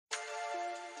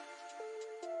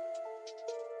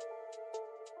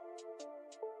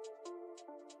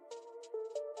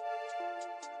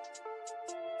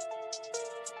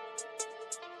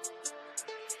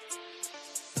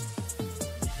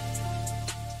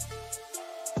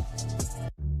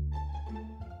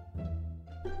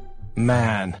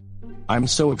Man, I'm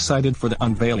so excited for the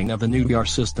unveiling of the new VR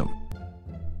system.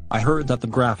 I heard that the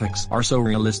graphics are so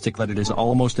realistic that it is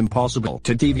almost impossible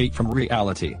to deviate from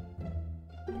reality.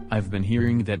 I've been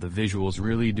hearing that the visuals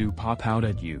really do pop out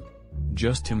at you.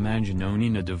 Just imagine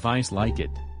owning a device like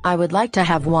it. I would like to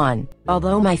have one,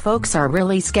 although my folks are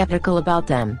really skeptical about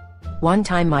them. One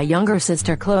time my younger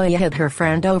sister Chloe had her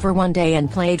friend over one day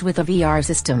and played with a VR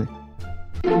system.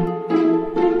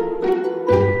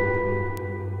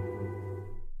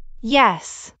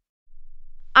 Yes.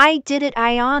 I did it,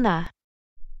 Ayana.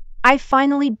 I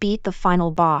finally beat the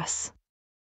final boss.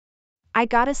 I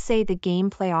gotta say the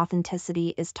gameplay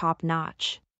authenticity is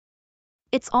top-notch.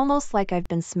 It's almost like I've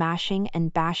been smashing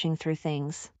and bashing through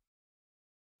things.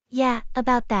 Yeah,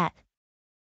 about that.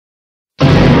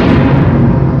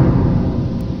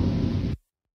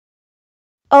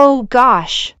 Oh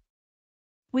gosh!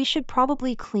 We should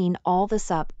probably clean all this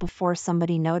up before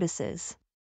somebody notices.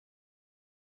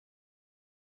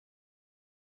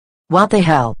 What the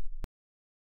hell?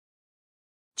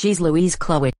 Geez Louise,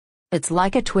 Chloe. It's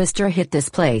like a twister hit this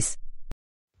place.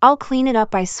 I'll clean it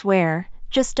up, I swear.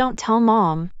 Just don't tell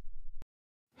Mom.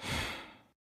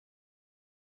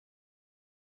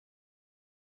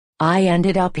 I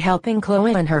ended up helping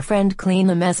Chloe and her friend clean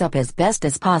the mess up as best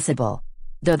as possible.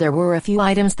 Though there were a few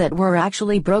items that were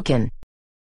actually broken.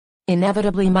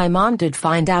 Inevitably my mom did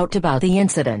find out about the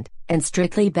incident, and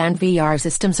strictly banned VR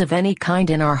systems of any kind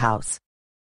in our house.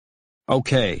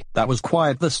 Okay, that was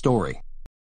quite the story.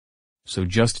 So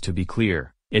just to be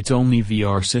clear, it's only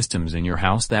VR systems in your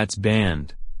house that's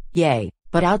banned. Yay,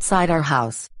 but outside our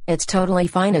house, it's totally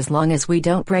fine as long as we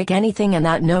don't break anything and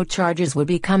that no charges would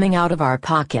be coming out of our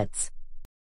pockets.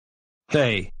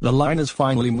 Hey, the line is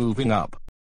finally moving up.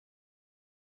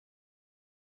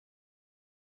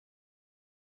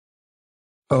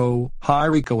 Oh, hi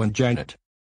Rico and Janet.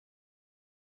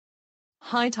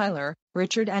 Hi Tyler,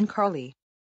 Richard and Carly.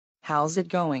 How's it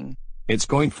going? It's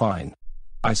going fine.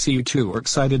 I see you two are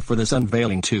excited for this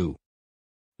unveiling too.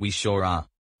 We sure are.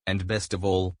 And best of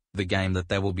all, the game that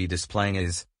they will be displaying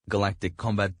is Galactic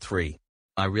Combat 3.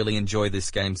 I really enjoy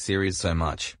this game series so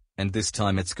much, and this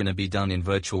time it's gonna be done in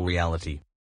virtual reality.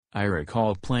 I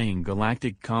recall playing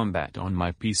Galactic Combat on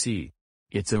my PC.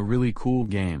 It's a really cool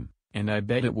game, and I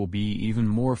bet it will be even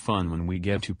more fun when we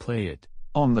get to play it.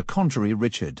 On the contrary,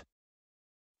 Richard.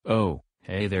 Oh,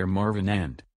 hey there Marvin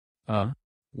and...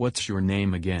 what's your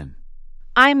name again?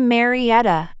 I'm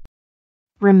Marietta.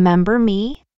 Remember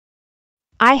me?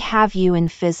 I have you in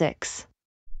physics.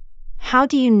 How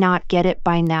do you not get it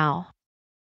by now?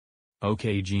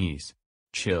 Okay geez.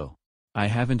 Chill. I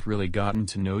haven't really gotten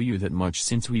to know you that much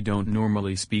since we don't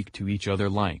normally speak to each other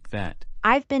like that.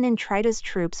 I've been in Trida's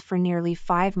troops for nearly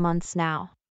 5 months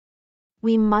now.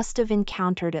 We must have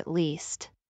encountered at least.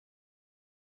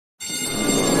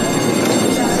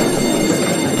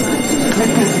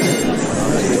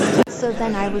 So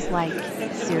then I was like,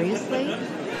 seriously?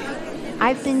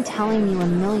 I've been telling you a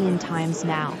million times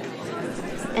now.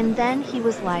 And then he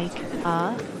was like,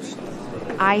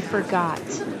 I forgot.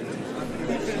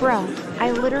 Bruh,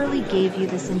 I literally gave you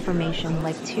this information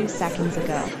like 2 seconds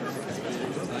ago.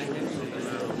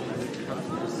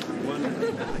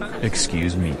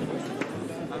 Excuse me.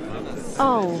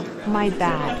 Oh, my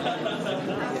bad.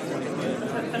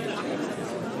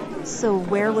 So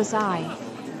where was I?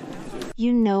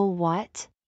 You know what?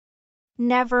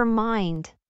 Never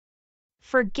mind.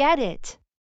 Forget it.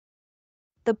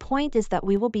 The point is that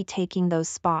we will be taking those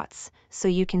spots, so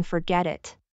you can forget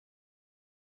it.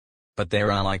 But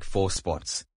there are like 4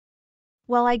 spots.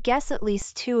 Well, I guess at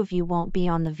least 2 of you won't be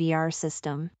on the VR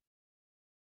system.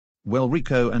 Well,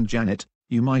 Rico and Janet,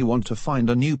 you might want to find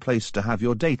a new place to have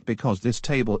your date because this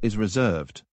table is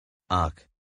reserved. Ark.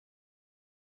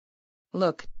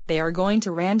 Look, they are going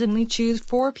to randomly choose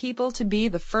 4 people to be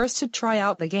the first to try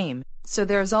out the game, so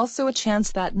there's also a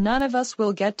chance that none of us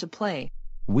will get to play.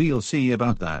 We'll see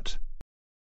about that.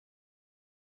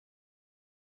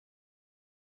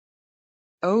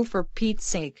 Oh, for Pete's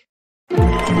sake.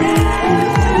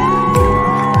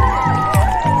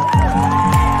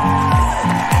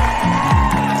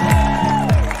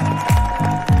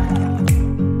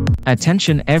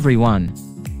 Attention everyone!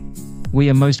 We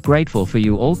are most grateful for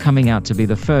you all coming out to be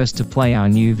the first to play our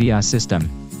new VR system.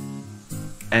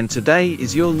 And today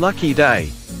is your lucky day.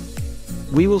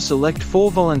 We will select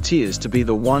 4 volunteers to be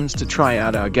the ones to try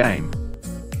out our game.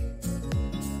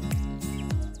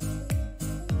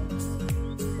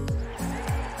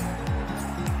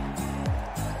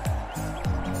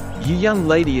 You young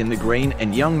lady in the green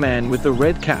and young man with the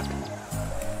red cap.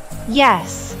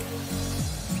 Yes.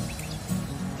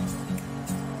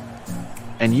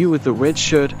 and you with the red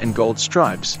shirt and gold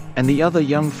stripes, and the other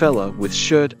young fella with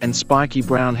shirt and spiky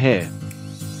brown hair.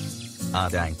 Ah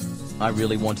dang. I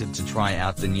really wanted to try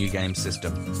out the new game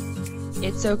system.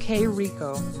 It's okay,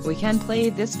 Rico. We can play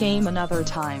this game another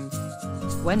time.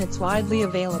 When it's widely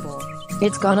available.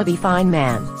 It's gonna be fine,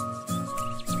 man.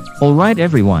 Alright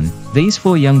everyone, these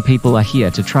 4 young people are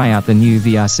here to try out the new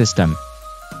VR system.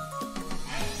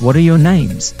 What are your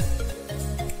names?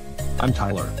 I'm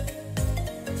Tyler.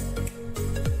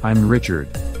 I'm Richard.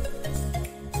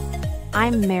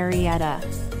 I'm Marietta.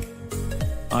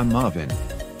 I'm Marvin.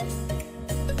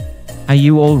 Are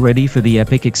you all ready for the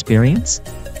epic experience?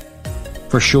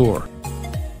 For sure.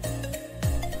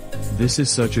 This is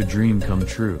such a dream come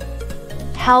true.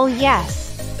 Hell yes.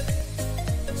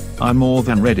 I'm more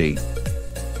than ready.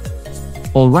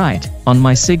 Alright, on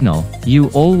my signal, you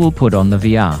all will put on the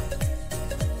VR.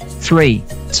 3,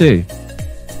 2,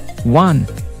 1.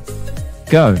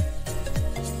 Go.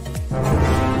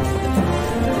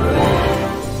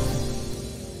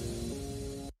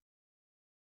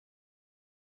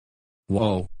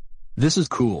 Whoa. This is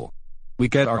cool. We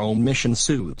get our own mission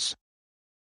suits.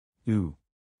 Ooh.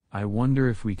 I wonder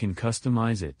if we can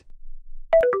customize it.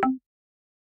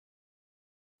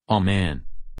 Oh man.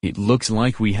 It looks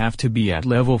like we have to be at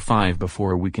level 5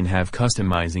 before we can have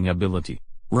customizing ability.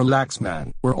 Relax,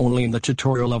 man. We're only in the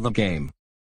tutorial of the game.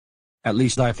 At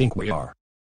least I think we are.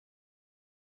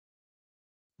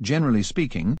 Generally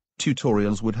speaking,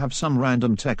 tutorials would have some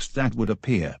random text that would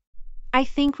appear. I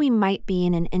think we might be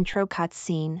in an intro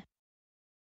cutscene.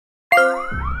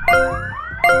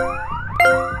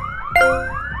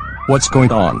 What's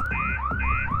going on?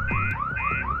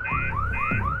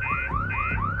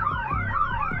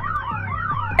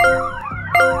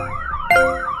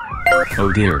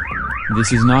 Oh dear.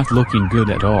 This is not looking good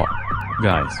at all.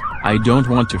 Guys, I don't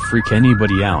want to freak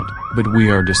anybody out, but we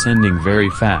are descending very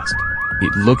fast.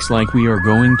 It looks like we are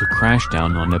going to crash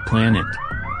down on a planet.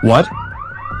 What?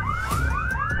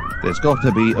 There's got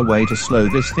to be a way to slow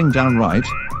this thing down, right?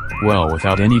 Well,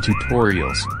 without any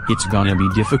tutorials, it's gonna be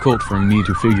difficult for me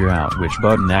to figure out which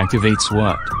button activates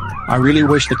what. I really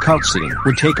wish the cutscene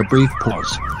would take a brief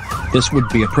pause. This would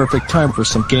be a perfect time for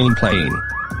some gameplaying.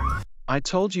 I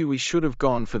told you we should have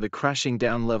gone for the crashing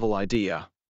down level idea.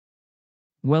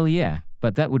 Well yeah,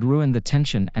 but that would ruin the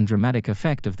tension and dramatic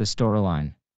effect of the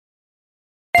storyline.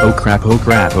 Oh crap, oh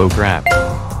crap, oh crap.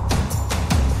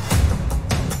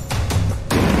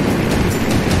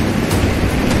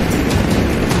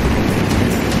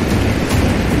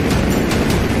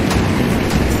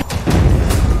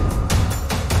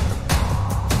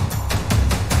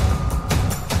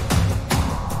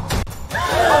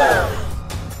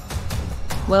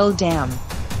 Well, damn.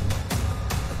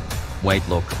 Wait,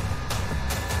 look.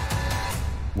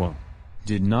 Whoa.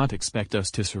 Did not expect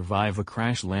us to survive a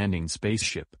crash landing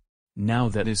spaceship. Now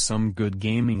that is some good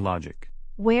gaming logic.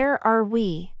 Where are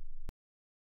we?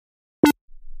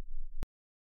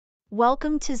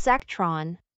 Welcome to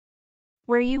Zektron,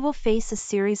 where you will face a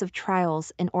series of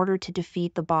trials in order to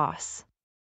defeat the boss.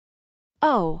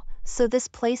 Oh, so this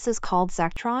place is called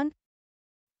Zektron?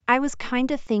 I was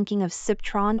kinda thinking of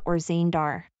Ciptron or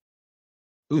Xandar.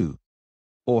 Ooh.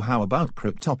 Or how about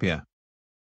Cryptopia?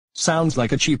 Sounds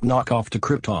like a cheap knockoff to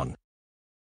Krypton.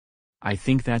 I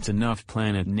think that's enough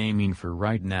planet naming for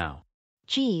right now.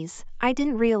 Geez, I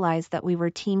didn't realize that we were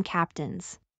team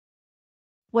captains.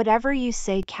 Whatever you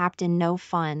say, Captain, no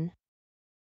fun.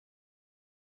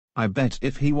 I bet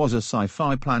if he was a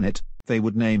sci-fi planet, they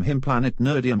would name him Planet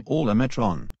Nerdium or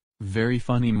Metron. Very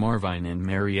funny, Marvin and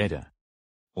Marietta.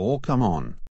 Oh come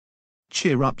on.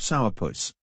 Cheer up,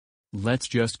 Sourpuss. Let's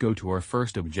just go to our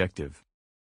first objective.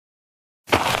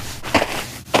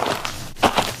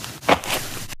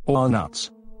 Oh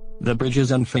nuts. The bridge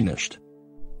is unfinished.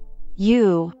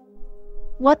 You.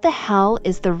 What the hell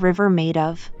is the river made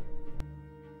of?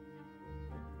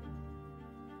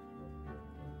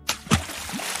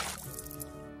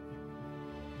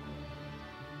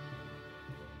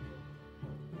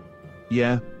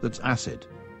 Yeah, that's acid.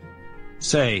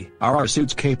 Say, are our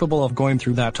suits capable of going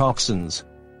through that toxins?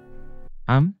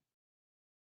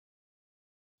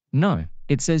 No,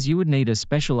 it says you would need a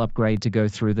special upgrade to go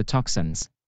through the toxins.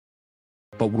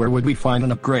 But where would we find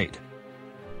an upgrade?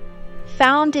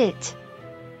 Found it!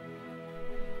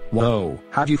 Whoa,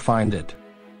 how'd you find it?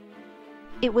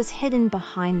 It was hidden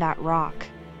behind that rock.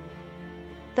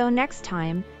 Though next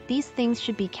time, these things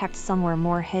should be kept somewhere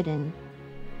more hidden.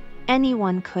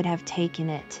 Anyone could have taken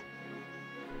it.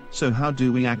 So how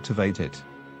do we activate it?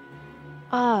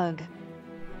 Ugh.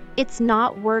 It's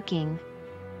not working.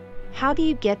 How do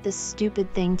you get this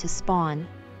stupid thing to spawn?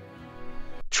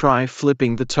 Try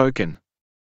flipping the token.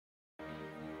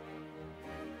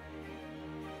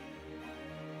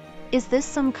 Is this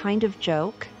some kind of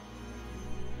joke?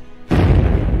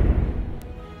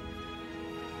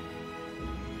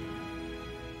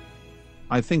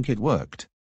 I think it worked.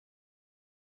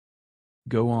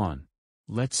 Go on.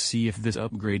 Let's see if this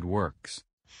upgrade works.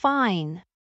 Fine.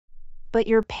 But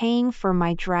you're paying for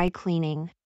my dry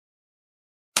cleaning.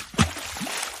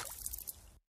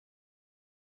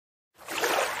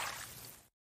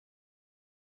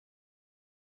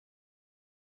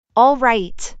 All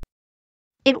right.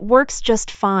 It works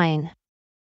just fine.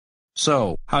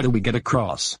 So, how do we get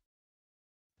across?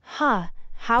 Huh,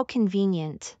 how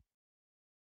convenient.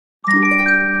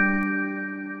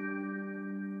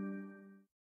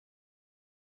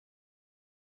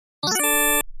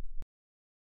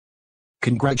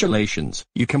 Congratulations,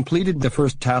 you completed the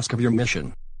first task of your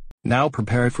mission. Now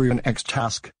prepare for your next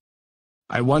task.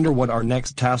 I wonder what our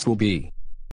next task will be.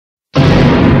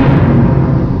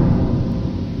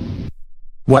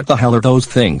 What the hell are those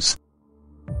things?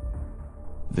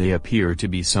 They appear to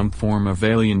be some form of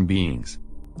alien beings.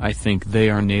 I think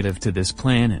they are native to this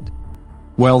planet.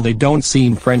 Well, they don't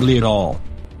seem friendly at all.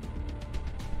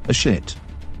 Shit.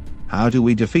 How do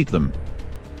we defeat them?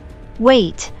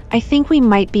 Wait, I think we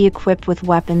might be equipped with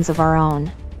weapons of our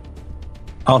own.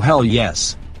 Oh hell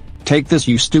yes. Take this,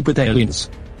 you stupid aliens.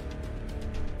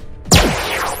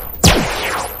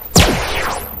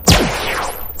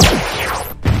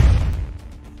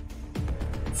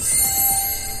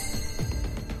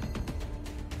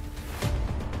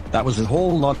 That was a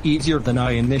whole lot easier than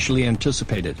I initially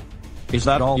anticipated. Is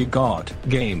that all you got,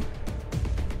 game?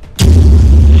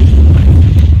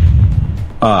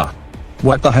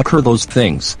 What the heck are those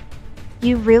things?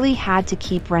 You really had to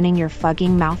keep running your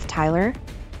fucking mouth, Tyler?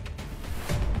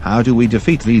 How do we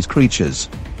defeat these creatures?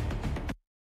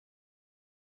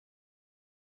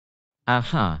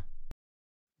 Aha.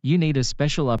 You need a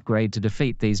special upgrade to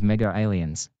defeat these mega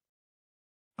aliens.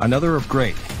 Another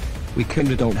upgrade. We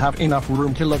kinda don't have enough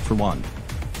room to look for one.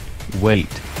 Wait.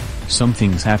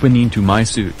 Something's happening to my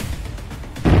suit.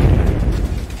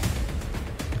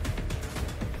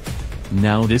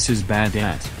 Now this is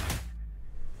badass.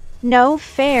 No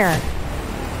fair.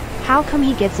 How come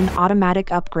he gets an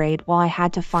automatic upgrade while I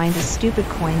had to find a stupid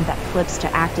coin that flips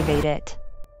to activate it?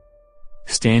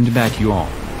 Stand back, you all.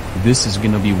 This is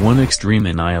gonna be one extreme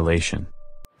annihilation.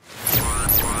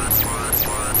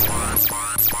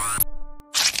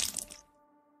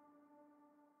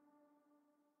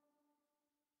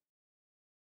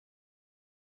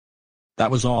 That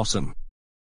was awesome.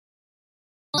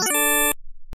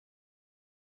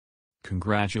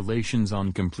 Congratulations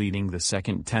on completing the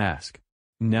second task.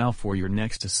 Now for your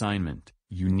next assignment,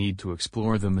 you need to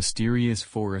explore the mysterious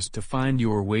forest to find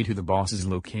your way to the boss's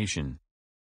location.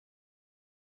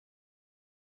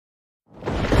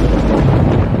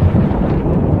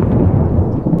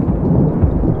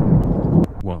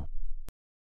 Whoa.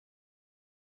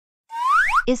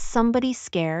 Is somebody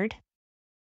scared?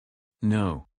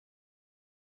 No.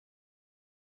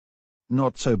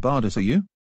 Not so bad, are you?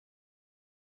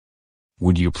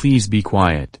 Would you please be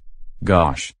quiet?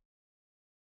 Gosh.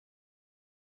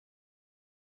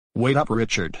 Wait up,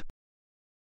 Richard.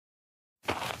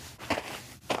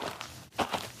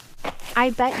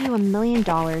 I bet you $1 million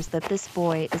that this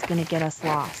boy is gonna get us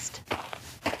lost.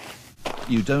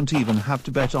 You don't even have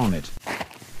to bet on it.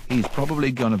 He's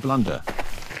probably gonna blunder.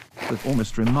 That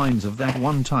almost reminds of that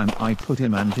one time I put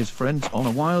him and his friends on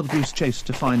a wild goose chase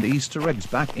to find Easter eggs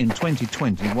back in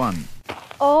 2021.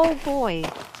 Oh boy.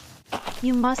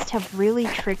 You must have really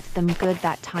tricked them good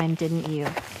that time, didn't you?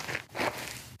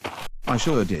 I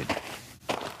sure did.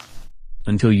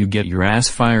 Until you get your ass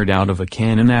fired out of a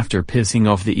cannon after pissing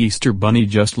off the Easter Bunny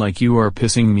just like you are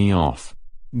pissing me off.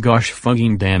 Gosh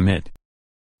fucking damn it.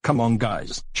 Come on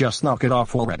guys, just knock it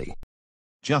off already.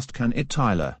 Just can it,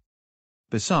 Tyler?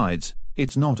 Besides,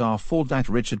 it's not our fault that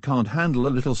Richard can't handle a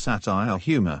little satire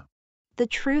humor. The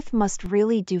truth must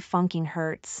really do funking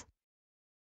hurts.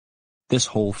 This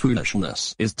whole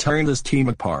foolishness is tearing this team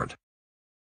apart.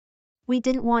 We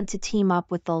didn't want to team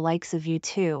up with the likes of you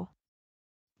two.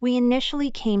 We initially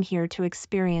came here to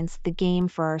experience the game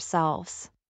for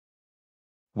ourselves.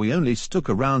 We only stuck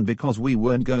around because we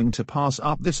weren't going to pass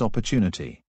up this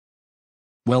opportunity.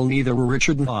 Well, neither were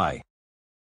Richard and I.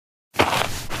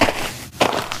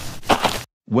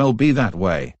 Well, be that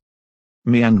way.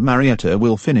 Me and Marietta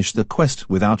will finish the quest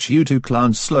without you two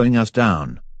clowns slowing us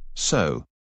down. So,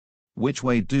 which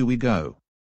way do we go?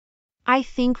 I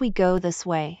think we go this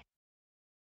way.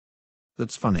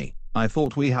 That's funny. I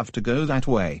thought we have to go that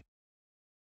way.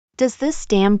 Does this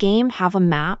damn game have a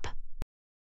map?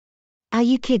 Are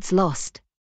you kids lost?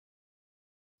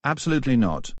 Absolutely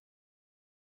not.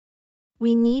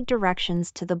 We need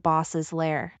directions to the boss's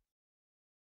lair.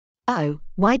 Oh,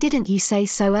 why didn't you say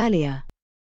so earlier?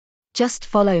 Just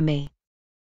follow me.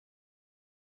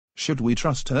 Should we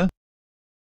trust her?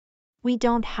 We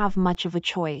don't have much of a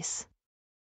choice.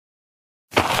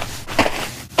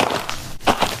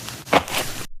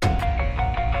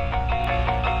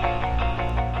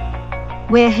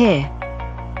 We're here.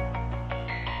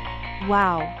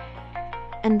 Wow.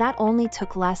 And that only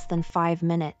took less than 5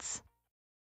 minutes.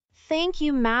 Thank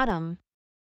you, madam.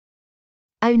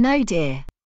 Oh no, dear.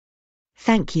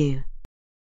 Thank you.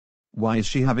 Why is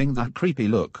she having that creepy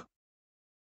look?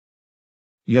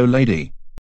 Yo, lady.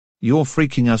 You're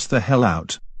freaking us the hell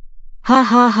out. Ha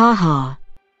ha ha ha.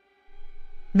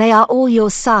 They are all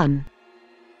your son.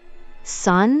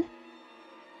 Son?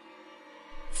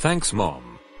 Thanks,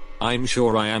 Mom. I'm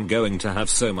sure I am going to have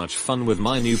so much fun with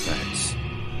my new pets.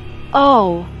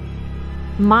 Oh.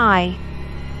 My.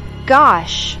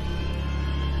 Gosh.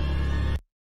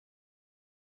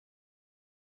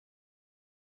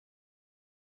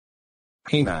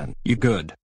 Hey man, you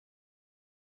good?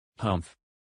 Humph.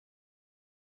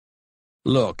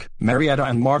 Look, Marietta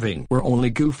and Marvin were only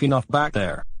goofing off back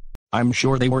there. I'm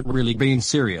sure they weren't really being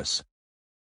serious.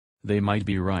 They might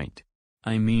be right.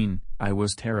 I mean, I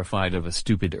was terrified of a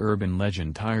stupid urban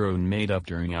legend Tyrone made up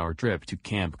during our trip to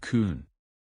Camp Coon.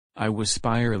 I was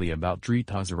spirally about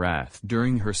Trita's wrath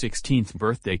during her 16th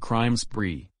birthday crime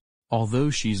spree. Although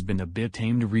she's been a bit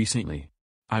tamed recently.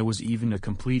 I was even a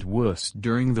complete wuss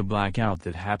during the blackout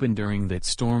that happened during that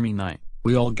stormy night.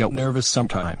 We all get nervous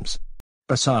sometimes.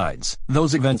 Besides,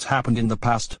 those events happened in the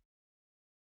past.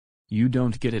 You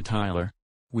don't get it, Tyler.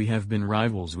 We have been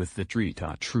rivals with the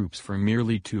Trita troops for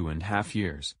nearly 2.5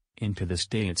 years, and to this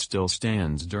day it still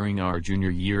stands during our junior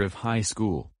year of high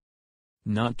school.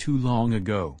 Not too long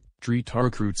ago, Trita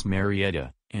recruits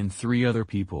Marietta, and 3 other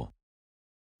people.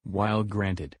 While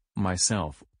granted,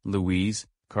 myself, Louise,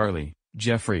 Carly,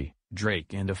 Jeffrey,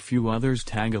 Drake and a few others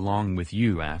tag along with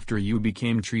you after you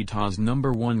became Trita's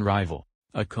 #1 rival,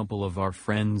 a couple of our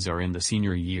friends are in the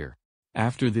senior year.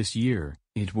 After this year,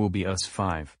 it will be us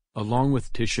 5. Along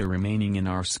with Tisha remaining in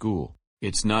our school.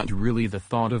 It's not really the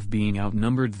thought of being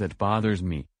outnumbered that bothers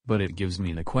me, but it gives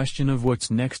me the question of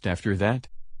what's next after that.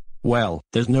 Well,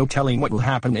 there's no telling what will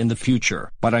happen in the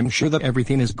future, but I'm sure that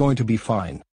everything is going to be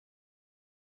fine.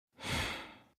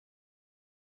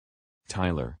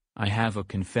 Tyler, I have a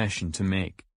confession to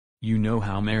make. You know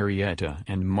how Marietta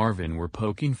and Marvin were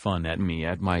poking fun at me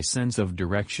at my sense of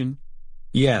direction?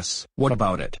 Yes, what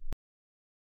about it?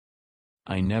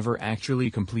 I never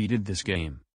actually completed this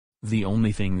game. The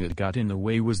only thing that got in the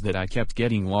way was that I kept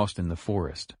getting lost in the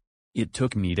forest. It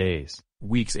took me days,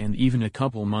 weeks and even a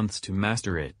couple months to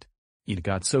master it. It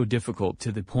got so difficult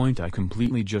to the point I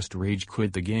completely just rage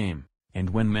quit the game,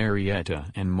 and when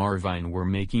Marietta and Marvin were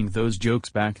making those jokes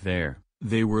back there,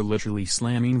 they were literally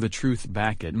slamming the truth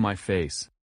back at my face.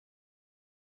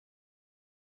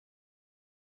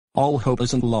 All hope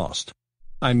isn't lost.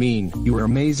 I mean, you were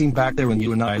amazing back there when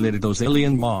you annihilated those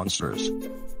alien monsters.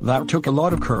 That took a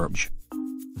lot of courage.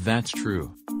 That's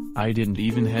true. I didn't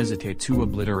even hesitate to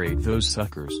obliterate those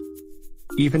suckers.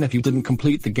 Even if you didn't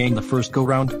complete the game the first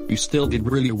go-round, you still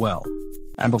did really well.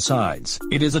 And besides,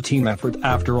 it is a team effort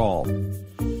after all.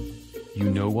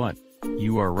 You know what?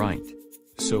 You are right.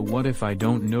 So what if I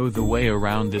don't know the way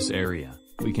around this area?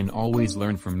 We can always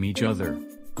learn from each other.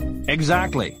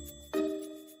 Exactly.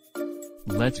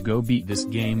 Let's go beat this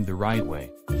game the right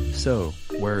way. So,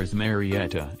 where is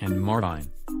Marietta and Marvin?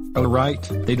 Oh right,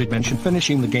 they did mention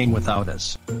finishing the game without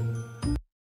us.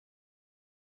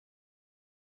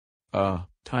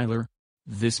 Tyler?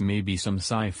 This may be some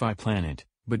sci-fi planet,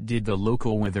 but did the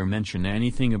local weather mention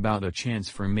anything about a chance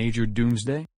for major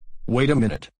doomsday? Wait a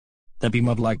minute. That be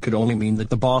mud-like could only mean that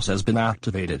the boss has been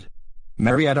activated.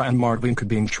 Marietta and Marvin could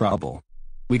be in trouble.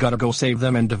 We gotta go save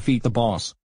them and defeat the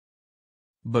boss.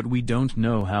 But we don't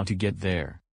know how to get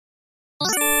there.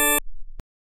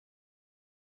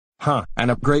 Huh,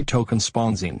 an upgrade token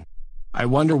spawns in. I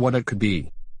wonder what it could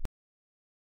be.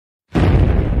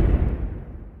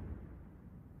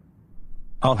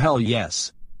 Oh hell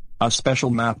yes. A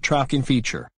special map tracking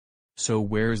feature. So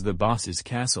where's the boss's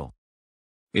castle?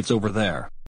 It's over there.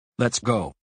 Let's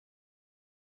go.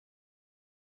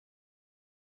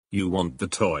 You want the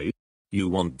toy? You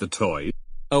want the toy?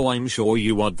 Oh, I'm sure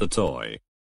you want the toy.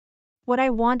 What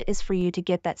I want is for you to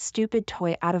get that stupid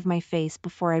toy out of my face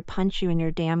before I punch you in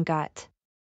your damn gut.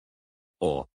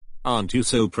 Or, aren't you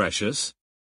so precious?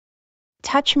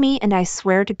 Touch me and I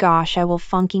swear to gosh I will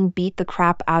funking beat the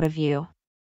crap out of you.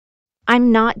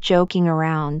 I'm not joking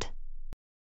around.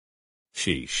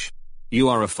 Sheesh. You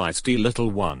are a feisty little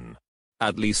one.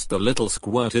 At least the little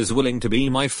squirt is willing to be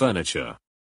my furniture.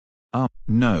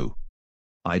 No.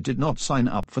 I did not sign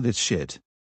up for this shit.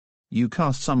 You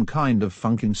cast some kind of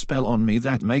funking spell on me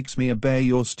that makes me obey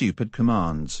your stupid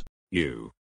commands.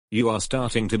 You are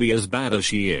starting to be as bad as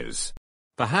she is.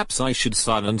 Perhaps I should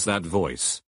silence that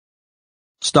voice.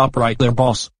 Stop right there,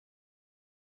 boss.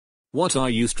 What are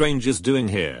you strangers doing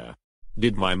here?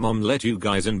 Did my mom let you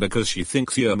guys in because she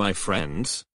thinks you're my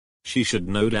friends? She should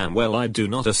know damn well I do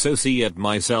not associate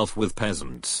myself with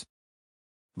peasants.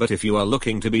 But if you are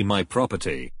looking to be my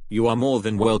property, you are more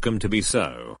than welcome to be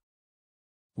so.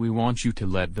 We want you to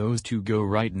let those two go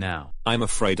right now. I'm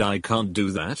afraid I can't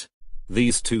do that.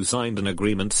 These two signed an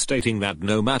agreement stating that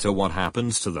no matter what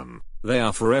happens to them, they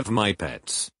are forever my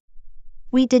pets.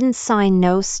 We didn't sign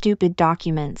no stupid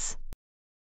documents.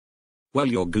 Well,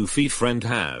 your goofy friend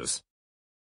has.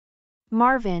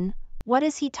 Marvin, what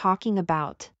is he talking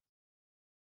about?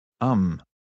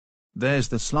 There's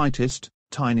the slightest,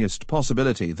 tiniest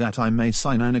possibility that I may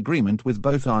sign an agreement with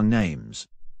both our names.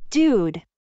 Dude,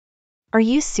 are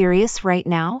you serious right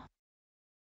now?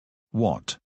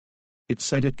 What? It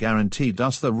said it guaranteed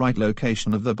us the right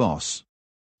location of the boss.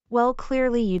 Well,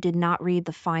 clearly you did not read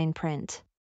the fine print.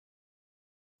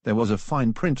 There was a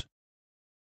fine print.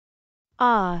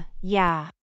 Yeah.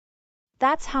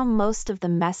 That's how most of the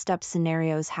messed up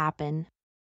scenarios happen.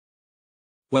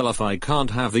 Well, if I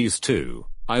can't have these two,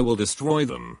 I will destroy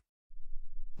them.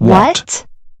 What?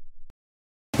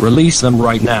 Release them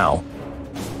right now.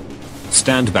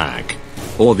 Stand back,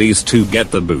 or these two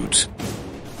get the boot.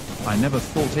 I never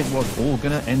thought it was all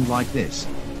gonna end like this.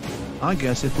 I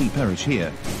guess if we perish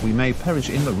here, we may perish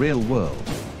in the real world.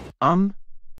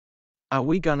 Are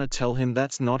we gonna tell him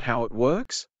that's not how it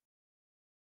works?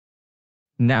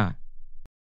 Nah.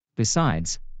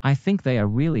 Besides, I think they are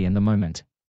really in the moment.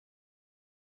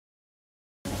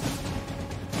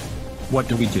 What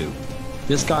do we do?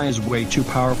 This guy is way too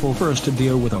powerful for us to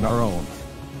deal with on our own.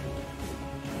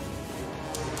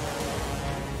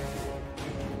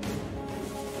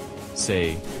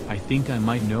 Say, I think I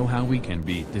might know how we can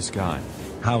beat this guy.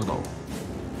 How though?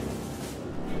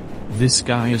 This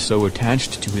guy is so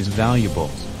attached to his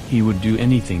valuables, he would do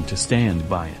anything to stand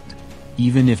by it.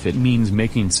 Even if it means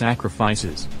making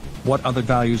sacrifices. What other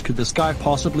values could this guy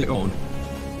possibly own?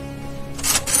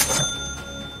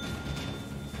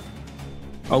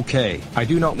 Okay, I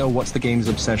do not know what's the game's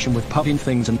obsession with putting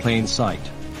things in plain sight.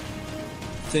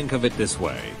 Think of it this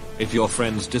way, if your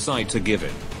friends decide to give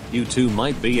in, you two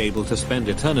might be able to spend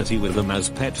eternity with them as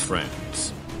pet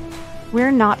friends.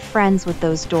 We're not friends with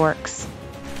those dorks.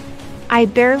 I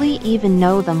barely even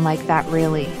know them like that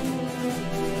really.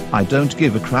 I don't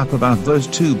give a crap about those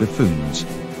two buffoons.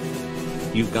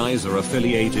 You guys are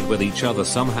affiliated with each other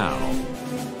somehow.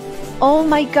 Oh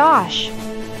my gosh!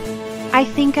 I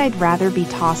think I'd rather be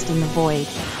tossed in the void.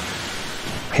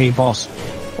 Hey boss.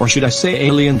 Or should I say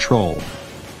alien troll?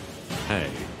 Hey,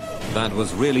 that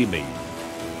was really mean.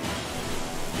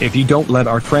 If you don't let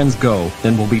our friends go,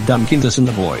 then we'll be dunking this in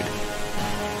the void.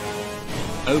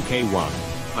 Okay, one.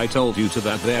 I told you to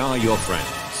that they are your friends.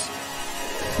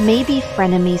 Maybe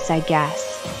frenemies, I guess.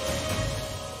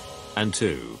 And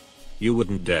two, you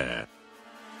wouldn't dare.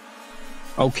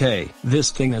 Okay,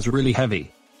 this thing is really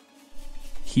heavy.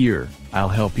 Here, I'll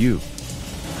help you.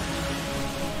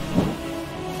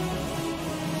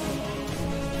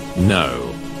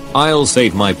 No. I'll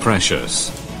save my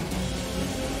precious.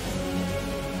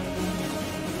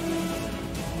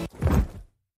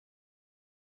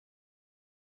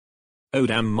 Oh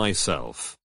damn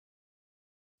myself.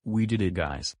 We did it,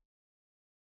 guys.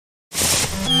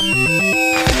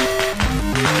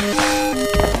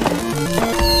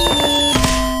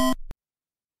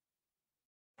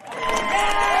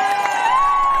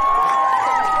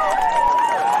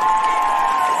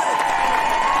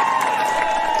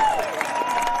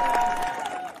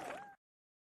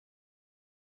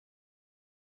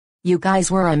 You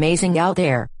guys were amazing out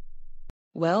there.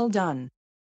 Well done.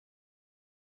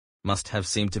 Must have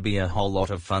seemed to be a whole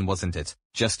lot of fun, wasn't it?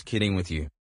 Just kidding with you.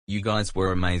 You guys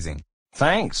were amazing.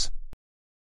 Thanks.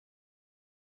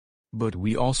 But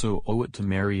we also owe it to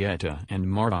Marietta and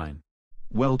Marvin.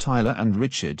 Well, Tyler and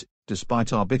Richard,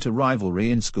 despite our bitter rivalry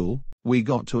in school, we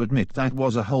got to admit that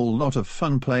was a whole lot of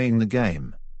fun playing the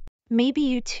game. Maybe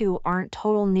you two aren't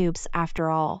total noobs after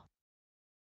all.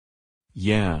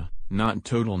 Yeah, not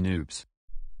total noobs.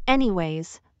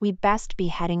 Anyways, we best be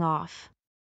heading off.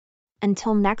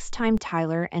 Until next time,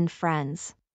 Tyler and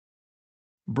friends.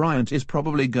 Bryant is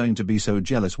probably going to be so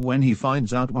jealous when he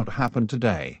finds out what happened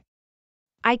today.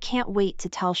 I can't wait to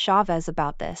tell Chavez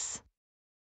about this.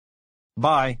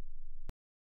 Bye.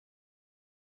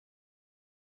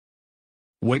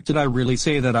 Wait, did I really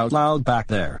say that out loud back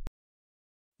there?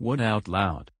 What out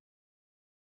loud?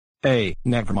 Hey,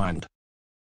 never mind.